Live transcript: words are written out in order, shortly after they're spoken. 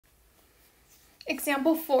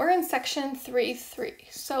Example 4 in section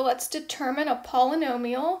 3.3. So let's determine a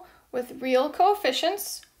polynomial with real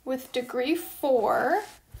coefficients with degree 4.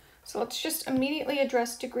 So let's just immediately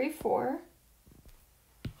address degree 4.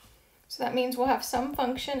 So that means we'll have some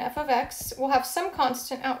function f of x. We'll have some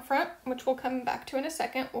constant out front, which we'll come back to in a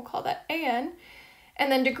second. We'll call that an.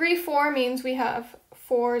 And then degree 4 means we have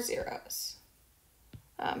 4 zeros.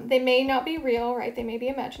 They may not be real, right? They may be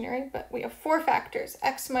imaginary, but we have 4 factors: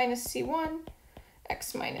 x minus c1,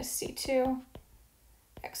 x minus c2,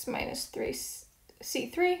 x minus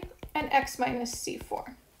c3, and x minus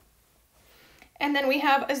c4. And then we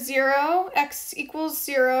have a 0, x equals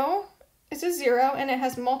 0 is a 0, and it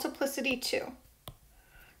has multiplicity 2.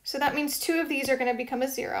 So that means 2 of these are going to become a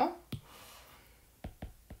 0.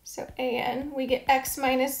 So an, we get x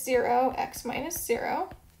minus 0, x minus 0.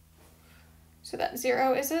 So that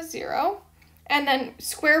 0 is a 0. And then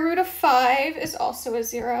square root of 5 is also a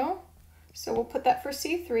 0. So we'll put that for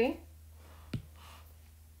C3.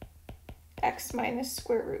 X minus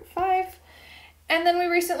square root 5. And then we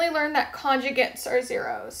recently learned that conjugates are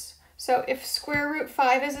zeros. So if square root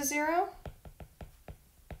 5 is a 0,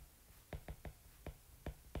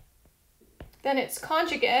 then its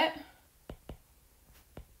conjugate,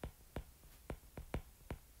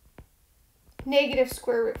 negative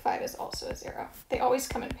square root 5, is also a 0. They always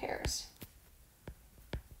come in pairs.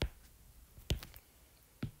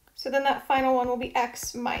 So then that final one will be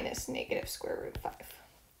x minus negative square root 5.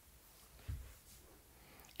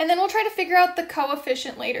 And then we'll try to figure out the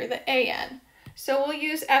coefficient later, the an. So we'll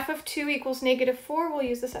use f of 2 equals negative 4. We'll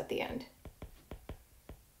use this at the end.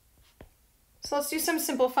 So let's do some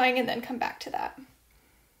simplifying and then come back to that.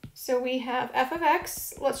 So we have f of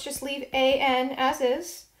x. Let's just leave an as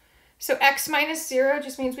is. So x minus 0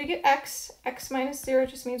 just means we get x. X minus 0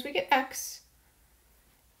 just means we get x.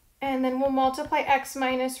 And then we'll multiply x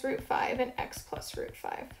minus root 5 and x plus root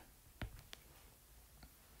 5.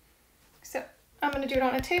 So I'm going to do it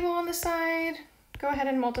on a table on the side. Go ahead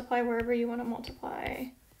and multiply wherever you want to multiply.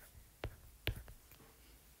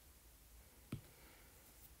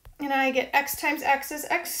 And I get x times x is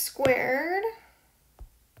x squared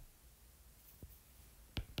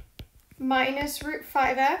minus root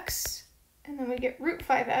 5x, and then we get root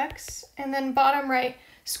 5x, and then bottom right,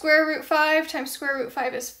 square root 5 times square root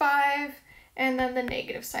 5 is 5, and then the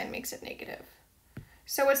negative sign makes it negative.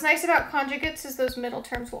 So what's nice about conjugates is those middle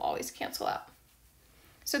terms will always cancel out.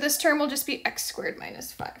 So this term will just be x squared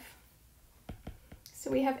minus 5.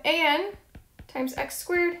 So we have an times x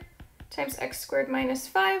squared minus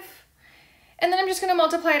 5, and then I'm just going to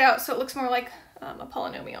multiply it out so it looks more like a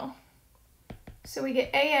polynomial. So we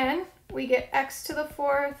get an, we get x to the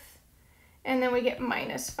 4th, and then we get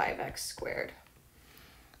minus 5x squared.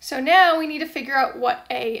 So now we need to figure out what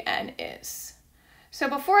an is. So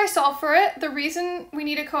before I solve for it, the reason we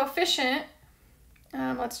need a coefficient,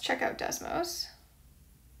 let's check out Desmos.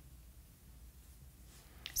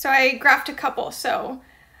 So I graphed a couple, so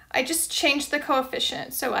I just changed the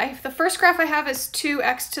coefficient. So the first graph I have is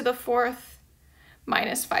 2x to the 4th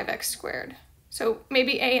minus 5x squared. So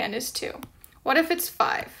maybe an is 2. What if it's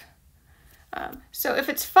 5? So if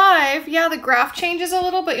it's 5, yeah, the graph changes a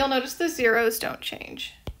little, but you'll notice the zeros don't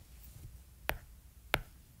change.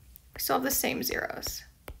 We still have the same zeros.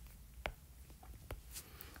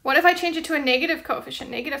 What if I change it to a negative coefficient,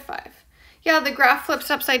 negative 5? Yeah, the graph flips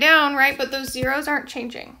upside down, right? But those zeros aren't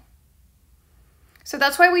changing. So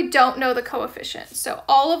that's why we don't know the coefficient. So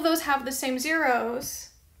all of those have the same zeros,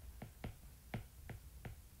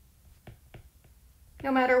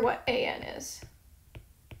 no matter what an is.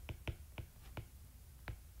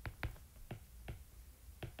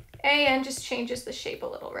 An just changes the shape a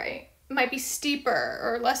little, right? It might be steeper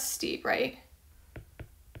or less steep, right?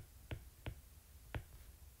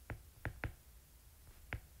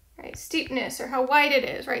 Right, steepness or how wide it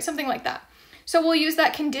is, right? Something like that. So we'll use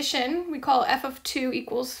that condition. We call f of 2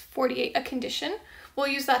 equals 48 a condition. We'll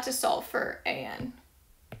use that to solve for an.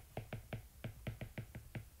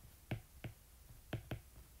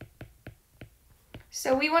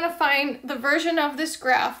 So we want to find the version of this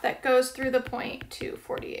graph that goes through the point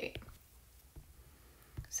 248.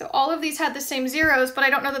 So all of these had the same zeros, but I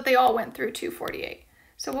don't know that they all went through 248.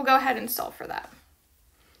 So we'll go ahead and solve for that.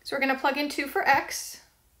 So we're going to plug in 2 for x.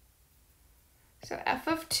 So f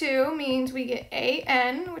of 2 means we get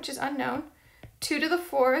an, which is unknown, 2 to the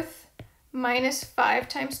 4th minus 5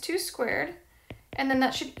 times 2 squared, and then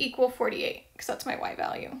that should equal 48, because that's my y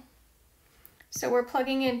value. So we're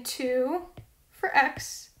plugging in 2 for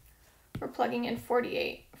x, we're plugging in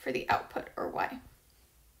 48 for the output, or y.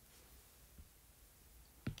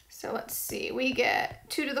 So let's see, we get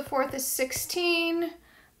 2 to the 4th is 16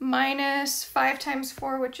 minus 5 times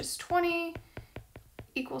 4, which is 20,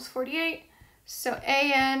 equals 48. So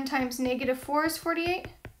an times negative 4 is 48.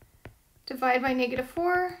 Divide by negative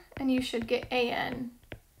 4, and you should get an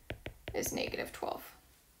is negative 12.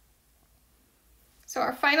 So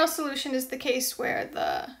our final solution is the case where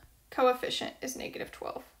the coefficient is negative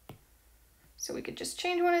 12. So we could just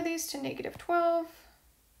change one of these to negative 12.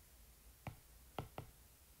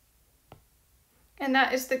 And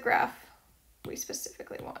that is the graph we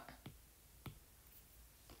specifically want.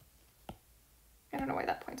 I don't know why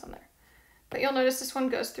that point's on there. But you'll notice this one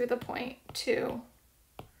goes through the point 2,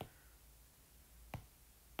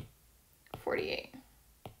 48.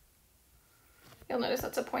 You'll notice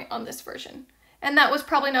that's a point on this version. And that was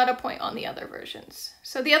probably not a point on the other versions.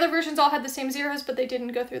 So the other versions all had the same zeros, but they didn't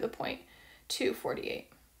go through the point 2,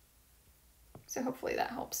 48. So hopefully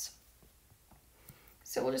that helps.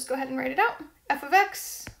 So we'll just go ahead and write it out. F of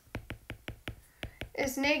x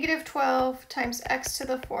is negative 12 times x to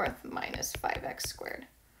the 4th minus 5x squared.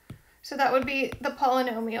 So that would be the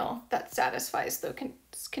polynomial that satisfies the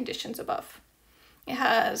conditions above. It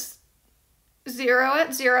has 0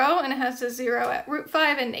 at 0, and it has a 0 at root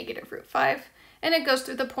 5 and negative root 5, and it goes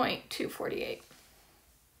through the point 248.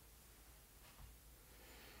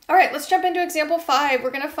 All right, let's jump into example 5.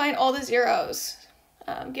 We're going to find all the zeros,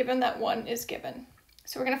 given that 1 is given.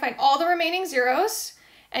 So we're going to find all the remaining zeros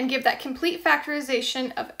and give that complete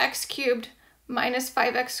factorization of x cubed minus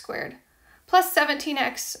 5x squared plus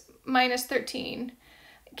 17x minus 13,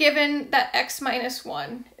 given that x minus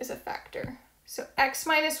 1 is a factor. So x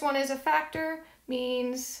minus 1 is a factor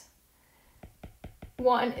means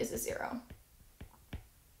 1 is a 0.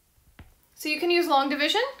 So you can use long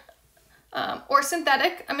division or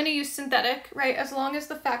synthetic. I'm going to use synthetic, right? As long as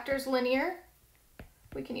the factor is linear,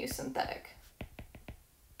 we can use synthetic.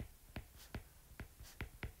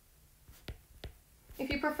 If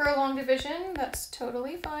you prefer long division, that's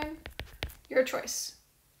totally fine. Your choice.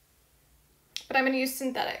 But I'm going to use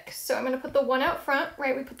synthetic. So I'm going to put the 1 out front,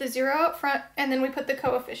 right? We put the 0 out front, and then we put the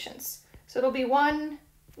coefficients. So it'll be 1,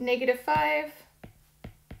 negative 5,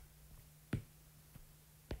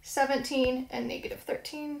 17, and negative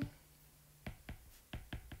 13.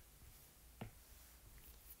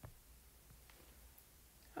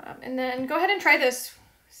 And then go ahead and try this.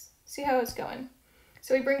 See how it's going.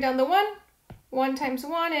 So we bring down the 1. 1 times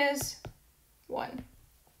 1 is 1.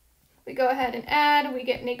 We go ahead and add, we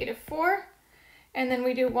get negative 4, and then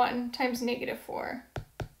we do 1 times negative 4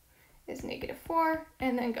 is negative 4,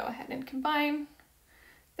 and then go ahead and combine.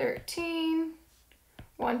 13,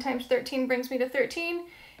 1 times 13 brings me to 13,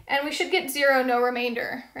 and we should get 0, no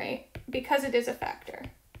remainder, right? Because it is a factor.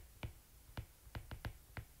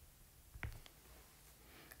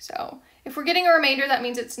 So if we're getting a remainder, that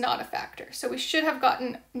means it's not a factor. So we should have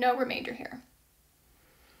gotten no remainder here.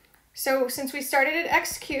 So since we started at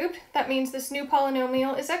x cubed, that means this new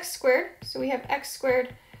polynomial is x squared. So we have x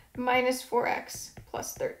squared minus 4x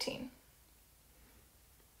plus 13.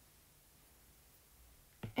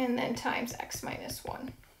 And then times x minus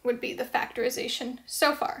 1 would be the factorization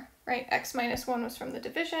so far, right? X minus 1 was from the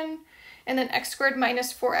division, and then x squared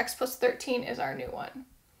minus 4x plus 13 is our new one.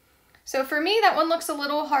 So for me, that one looks a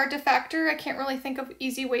little hard to factor. I can't really think of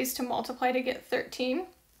easy ways to multiply to get 13.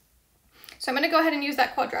 So I'm going to go ahead and use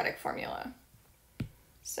that quadratic formula.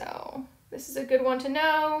 So this is a good one to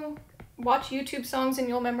know. Watch YouTube songs and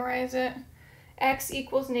you'll memorize it. X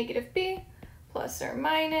equals negative b plus or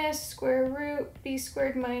minus square root b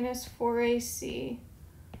squared minus 4ac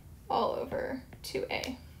all over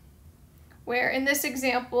 2a. Where in this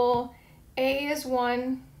example, a is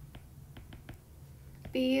 1,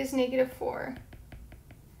 b is negative 4,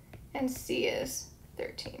 and c is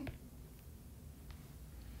 13.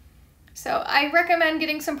 So I recommend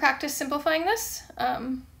getting some practice simplifying this.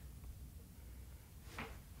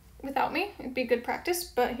 Without me, it'd be good practice,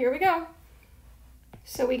 but here we go.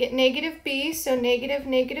 So we get negative b, so negative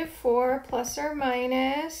negative 4 plus or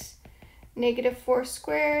minus negative 4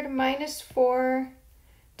 squared minus 4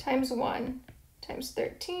 times 1 times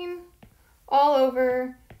 13 all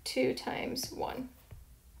over 2 times 1.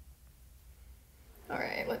 All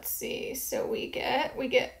right, let's see. So we get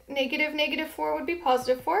negative negative 4 would be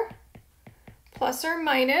positive 4. Plus or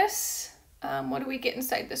minus, what do we get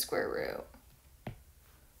inside the square root?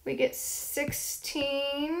 We get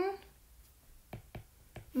 16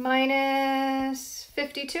 minus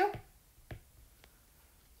 52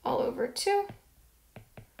 all over 2,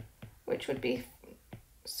 which would be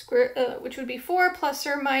 4 plus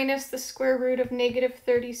or minus the square root of negative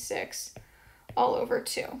 36 all over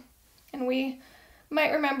 2. And we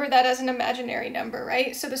might remember that as an imaginary number,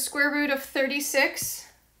 right? So the square root of 36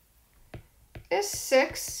 is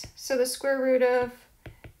 6, so the square root of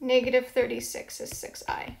negative 36 is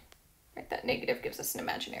 6i. Right, that negative gives us an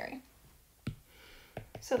imaginary.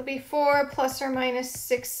 So it'll be 4 plus or minus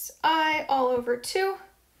 6i all over 2.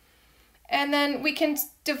 And then we can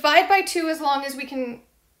divide by 2 as long as we can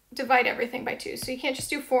divide everything by 2. So you can't just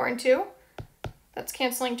do 4 and 2. That's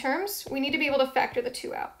canceling terms. We need to be able to factor the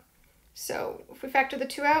 2 out. So if we factor the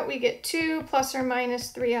 2 out, we get 2 plus or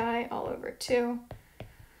minus 3i all over 2.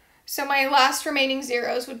 So my last remaining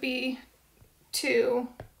zeros would be 2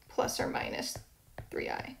 plus or minus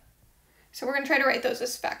 3i. So we're going to try to write those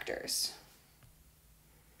as factors.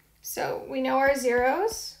 So we know our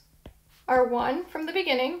zeros are 1 from the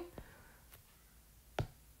beginning,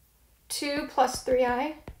 2 plus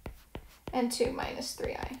 3i, and 2 minus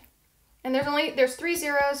 3i. And there's 3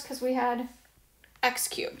 zeros because we had x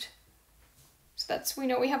cubed. So we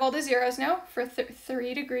know we have all the zeros now for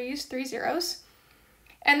 3 degrees, 3 zeros.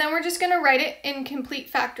 And then we're just going to write it in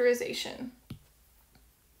complete factorization.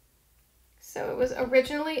 So it was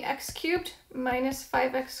originally x cubed minus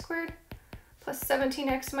 5x squared plus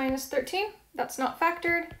 17x minus 13. That's not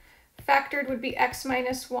factored. Factored would be x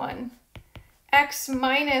minus 1. X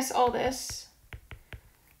minus all this.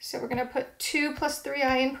 So we're going to put 2 plus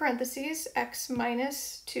 3i in parentheses, x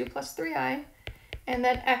minus 2 plus 3i, and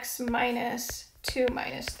then x minus 2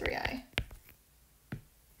 minus 3i.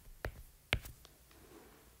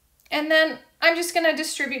 And then I'm just going to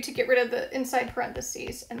distribute to get rid of the inside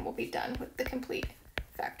parentheses, and we'll be done with the complete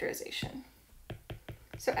factorization.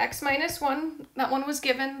 So x minus 1, that one was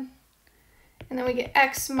given, and then we get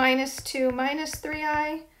x minus 2 minus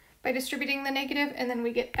 3i by distributing the negative, and then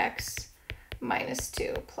we get x minus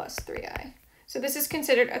 2 plus 3i. So this is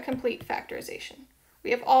considered a complete factorization.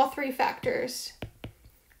 We have all 3 factors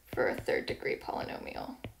for a third degree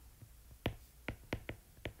polynomial.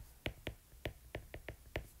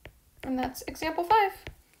 And that's example 5.